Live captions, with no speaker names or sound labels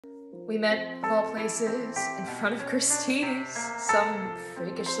We met, of all places, in front of Christie's, some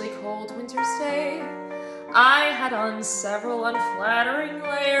freakishly cold winter's day. I had on several unflattering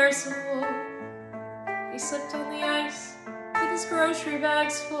layers of wool. He slipped on the ice with his grocery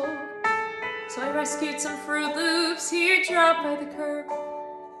bags full. So I rescued some Fruit Loops he dropped by the curb.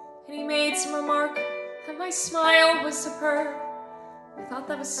 And he made some remark that my smile was superb. I thought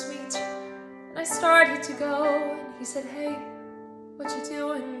that was sweet, and I started to go. And he said, hey, what you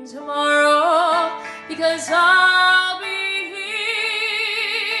doing tomorrow? Because I'll be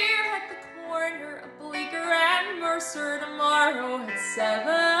here at the corner of Bleecker and Mercer tomorrow at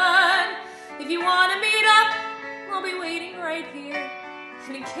 7. If you want to meet up, I'll be waiting right here.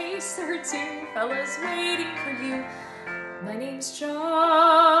 And in case there are two fellas waiting for you, my name's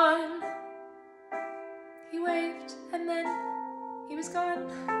John. He waved, and then he was gone.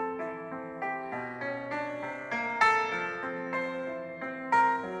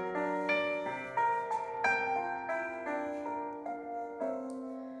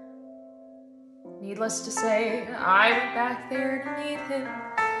 Needless to say, I went back there to meet him,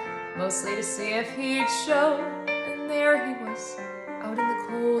 mostly to see if he'd show. And there he was, out in the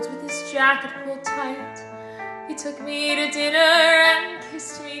cold with his jacket pulled tight. He took me to dinner and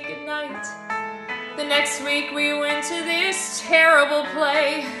kissed me goodnight. The next week we went to this terrible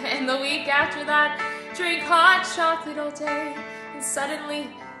play, and the week after that, drank hot chocolate all day. And suddenly,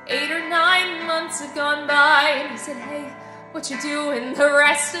 8 or 9 months had gone by, and he said, hey, what you doing the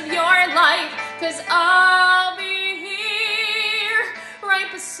rest of your life? 'Cause I'll be here, right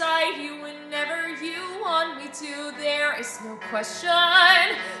beside you whenever you want me to. There is no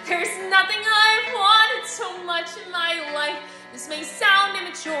question, there's nothing I've wanted so much in my life. This may sound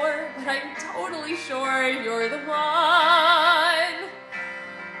immature, but I'm totally sure you're the one.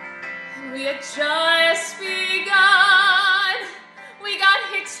 And we had just begun. We got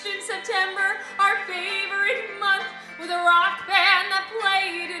hitched in September, our favorite month, with a rock band that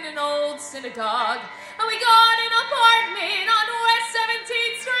played in an old synagogue. And we got an apartment on West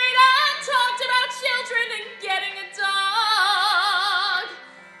 17th Street and talked about children and getting a dog.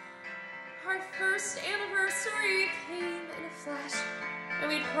 Our first anniversary came in a flash, and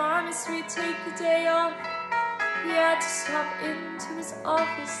we promised we'd take the day off. He had to stop into his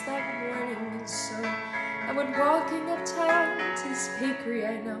office that morning, and so I went walking uptown to this bakery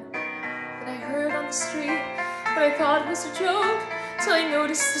I know that I heard on the street, but I thought it was a joke, till I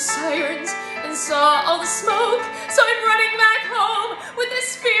noticed the sirens and saw all the smoke. So I'm running back home with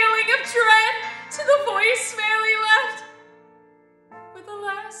this feeling of dread to the voicemail he left, with the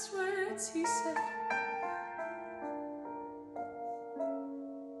last words he said.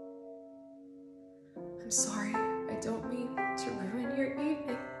 I'm sorry, I don't mean to ruin your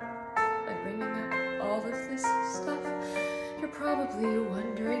evening by bringing up all of this stuff. You're probably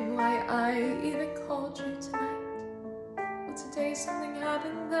wondering why I even called you tonight. Well, today something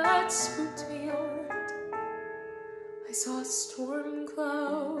happened that spooked me alright. I saw a storm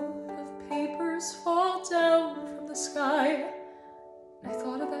cloud of papers fall down from the sky, and I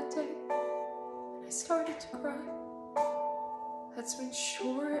thought of that day, and I started to cry. That's when,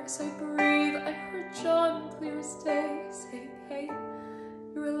 sure as I breathe, I heard John clear as day saying, hey,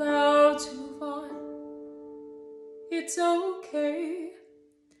 you're allowed to move on. It's okay,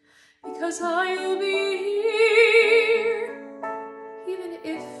 because I'll be here, even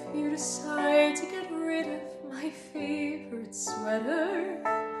if you decide to get rid of my favorite sweater.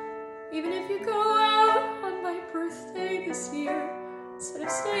 Even if you go out on my birthday this year, instead of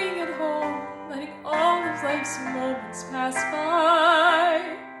staying at home, letting all of life's moments pass by.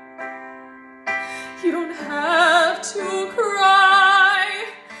 You don't have to cry,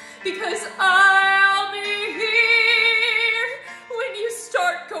 because I'll be here when you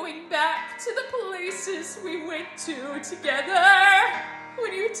start going back to the places we went to together.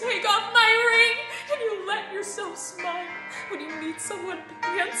 When you take off my ring and you let yourself smile. When you meet someone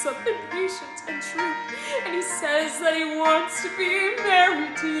handsome and patient and true, and he says that he wants to be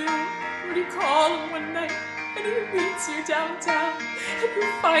married to you. When you call him one night and he meets you downtown, and you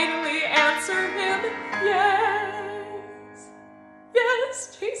finally answer him, yes,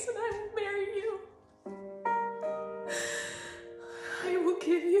 yes, Jason, I will marry you. I will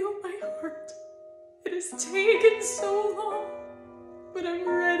give you my heart. It has taken so long, but I'm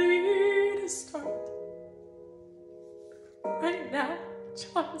ready to start. Right now,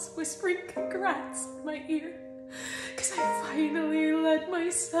 John's whispering congrats in my ear, 'cause I finally let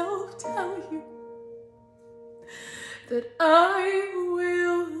myself tell you that I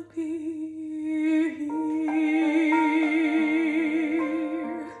will be